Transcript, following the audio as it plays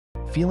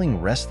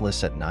Feeling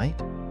restless at night?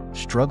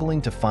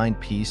 Struggling to find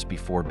peace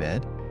before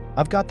bed?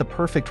 I've got the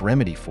perfect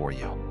remedy for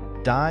you.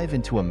 Dive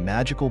into a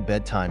magical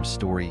bedtime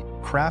story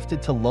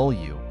crafted to lull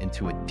you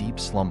into a deep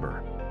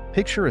slumber.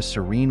 Picture a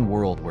serene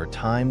world where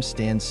time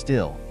stands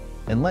still,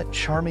 and let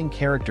charming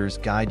characters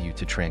guide you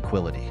to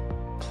tranquility.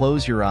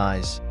 Close your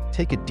eyes,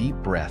 take a deep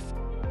breath,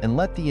 and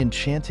let the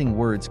enchanting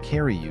words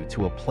carry you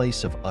to a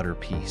place of utter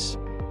peace.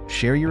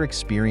 Share your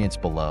experience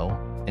below,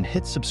 and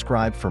hit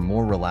subscribe for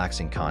more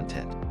relaxing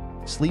content.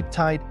 Sleep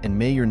tight, and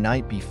may your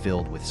night be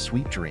filled with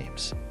sweet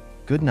dreams.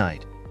 Good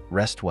night.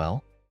 Rest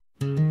well.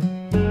 In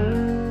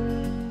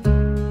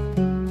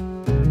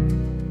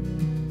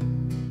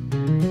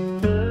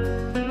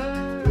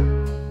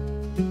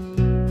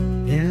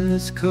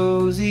this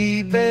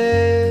cozy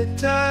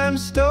bedtime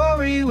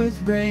story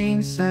with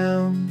rain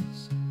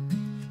sounds,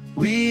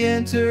 we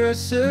enter a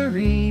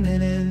serene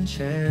and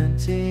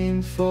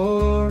enchanting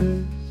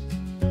forest.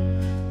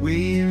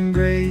 We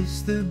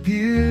embrace the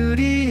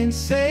beauty and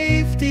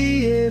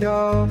safety it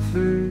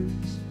offers,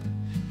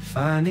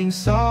 finding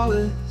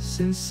solace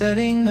in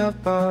setting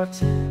up our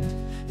tent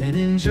and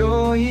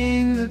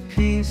enjoying the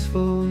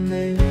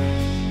peacefulness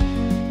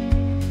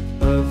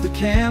of the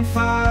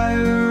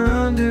campfire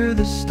under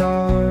the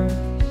stars.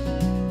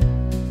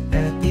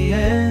 At the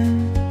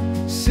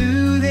end,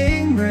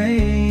 soothing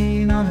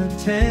rain on a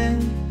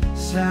tent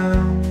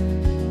sound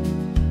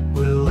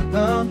will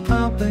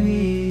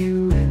accompany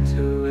you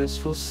into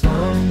restful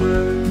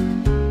slumber.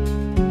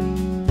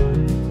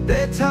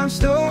 Bedtime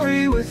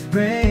story with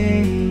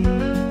rain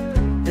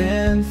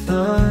and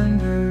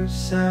thunder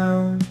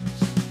sounds.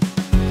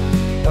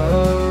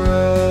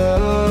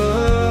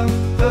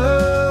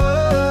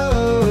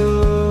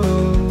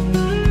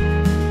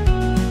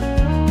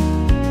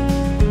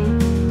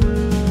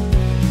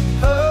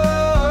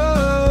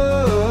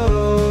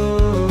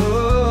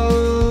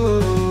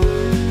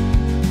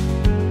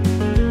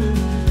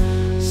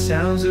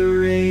 Sounds a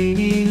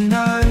rainy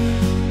night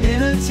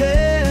in a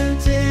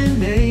tent in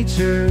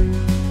nature,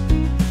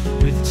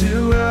 with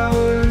 2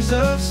 hours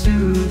of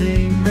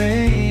soothing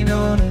rain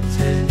on a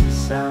tent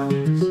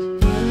sounds.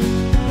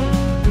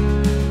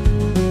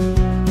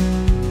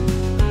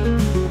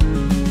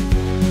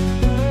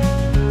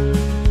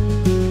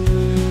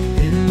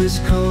 In this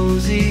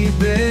cozy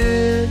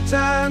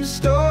bedtime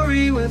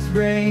story with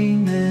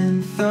rain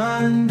and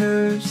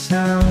thunder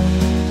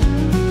sounds.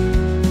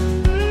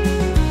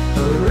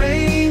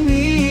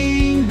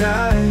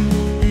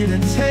 In a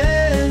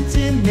tent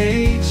in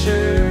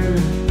nature,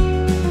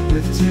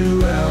 with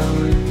 2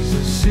 hours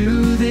of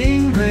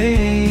soothing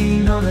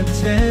rain on a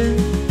tent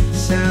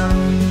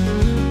sound.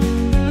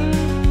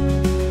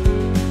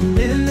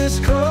 In this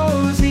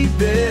cozy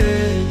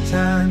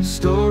bedtime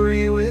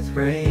story with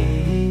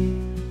rain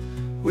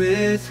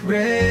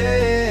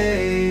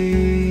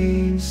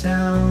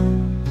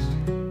sounds.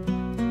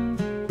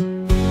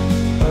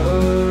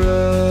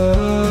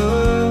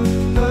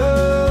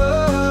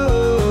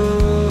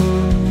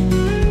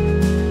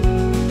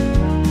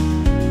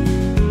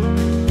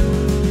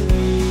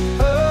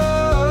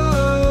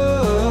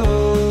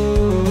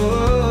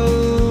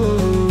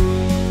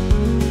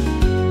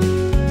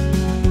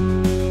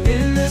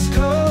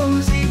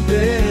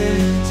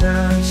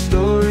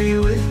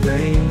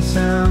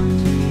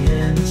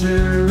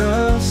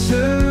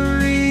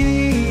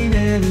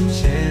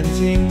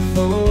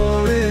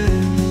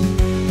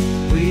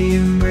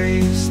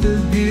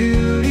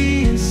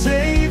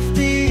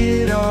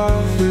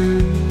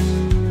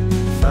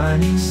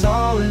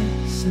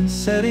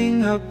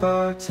 Setting up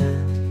our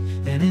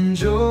tent and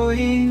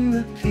enjoying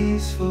the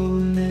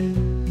peacefulness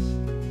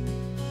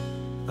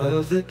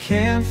of the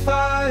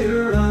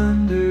campfire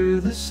under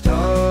the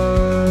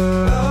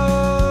stars.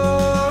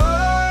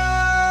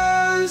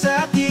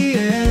 At the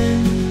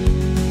end,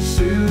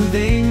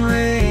 soothing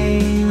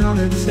rain on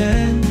a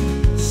tent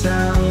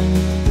sound.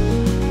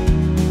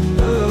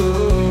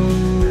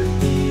 Oh,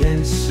 at the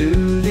end,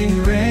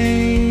 soothing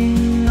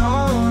rain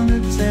on a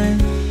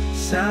tent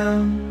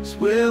sounds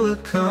will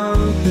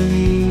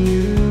accompany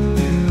you.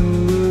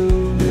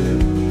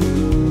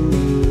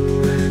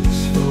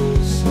 Restful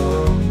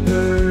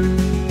slumber,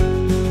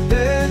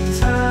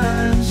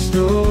 bedtime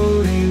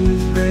story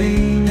with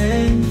rain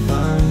and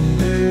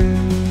thunder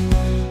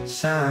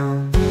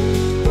sound.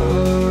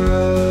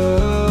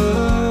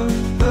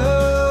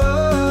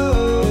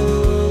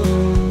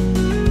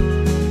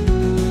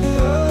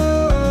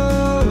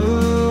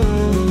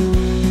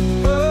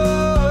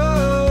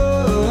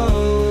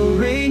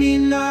 Rainy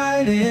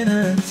night in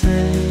a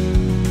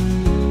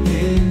tent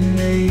in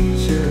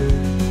nature,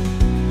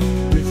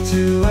 with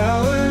 2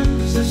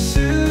 hours of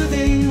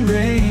soothing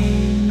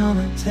rain on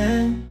a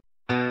tent.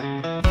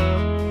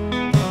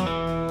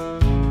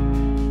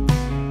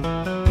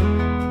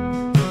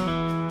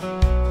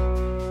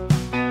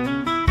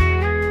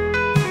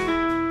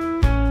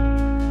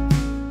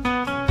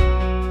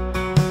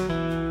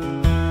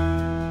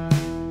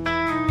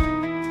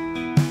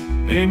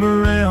 Name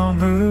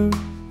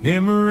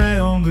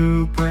around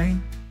the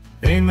brain,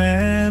 ain't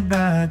mad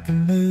about the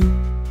mood.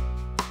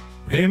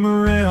 Name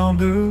around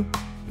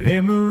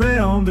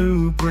Emerald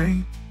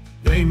brain,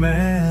 they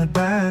mad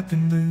back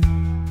and do.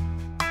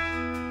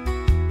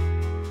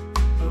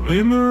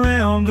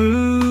 Emerald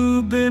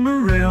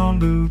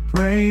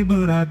pray,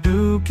 but I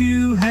do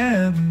you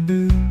haven't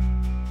do.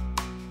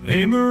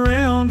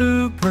 Emerald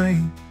pray,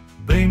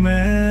 they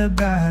mad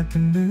back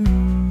and do.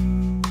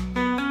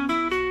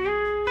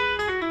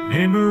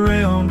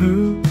 Emerald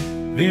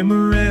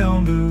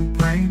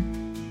pray,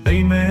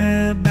 they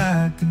mad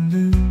back and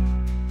do.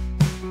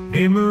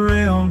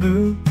 Emerald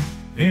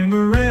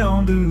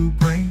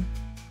pray,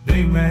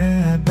 they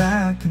mad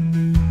back and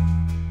do.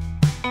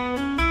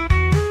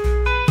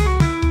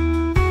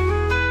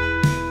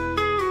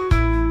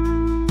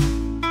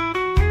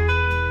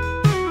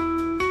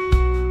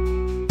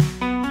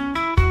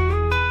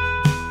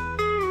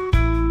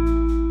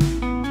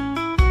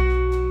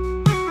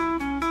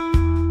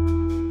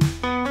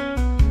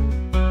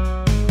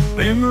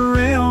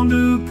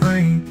 Emerald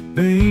pray,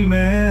 they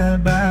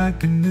mad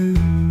back and do.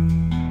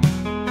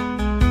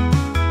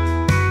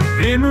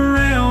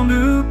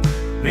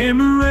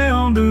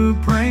 Emerald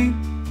pray,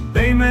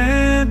 they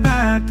mad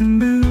back and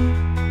do.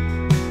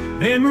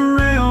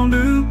 Emerald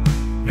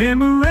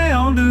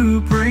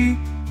pray,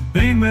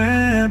 they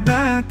mad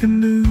back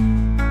and do.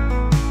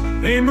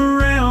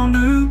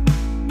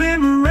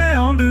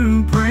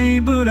 Emerald pray,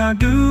 but I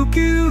do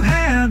you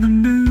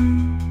haven't do.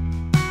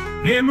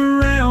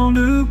 Emerald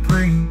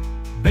pray,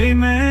 they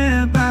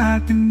mad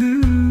back and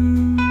do.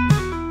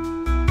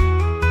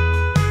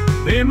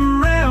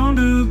 Emerald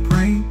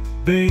pray,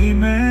 they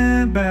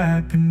mad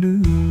back and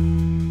do.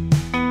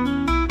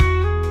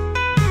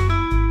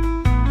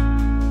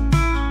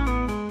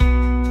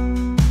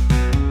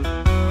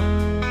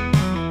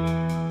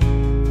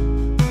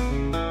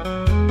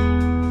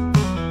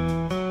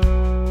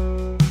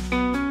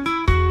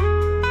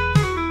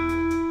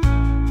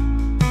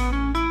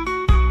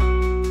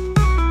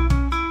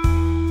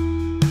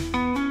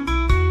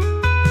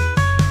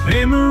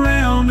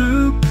 Emerald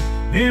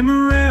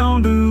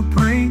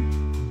pray,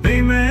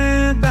 they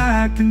mad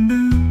back and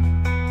do.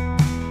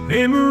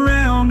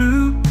 Emerald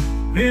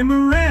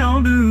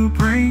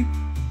pray,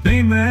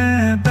 they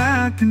mad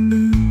back and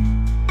do.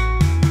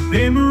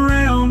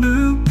 Emerald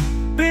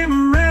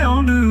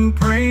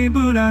pray,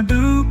 but I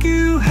do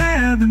you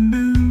haven't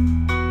do.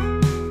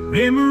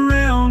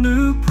 Emerald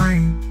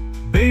pray,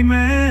 they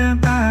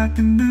mad back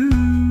and do.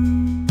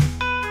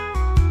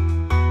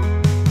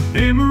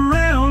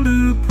 Emerald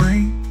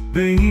pray,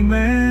 they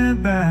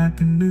mad back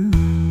and do.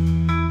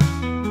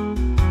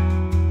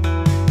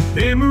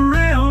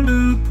 Emerald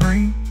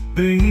pray,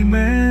 they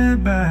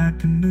mad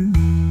back and do.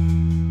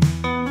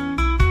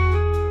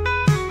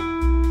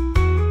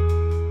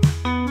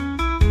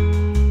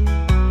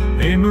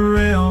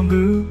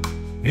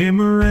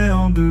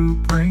 Emerald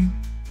pray,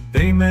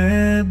 they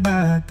mad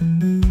back and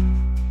do.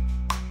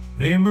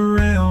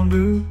 Emerald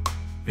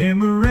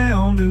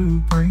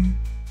pray,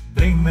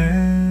 they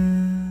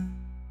mad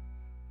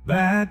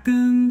back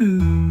and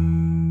do.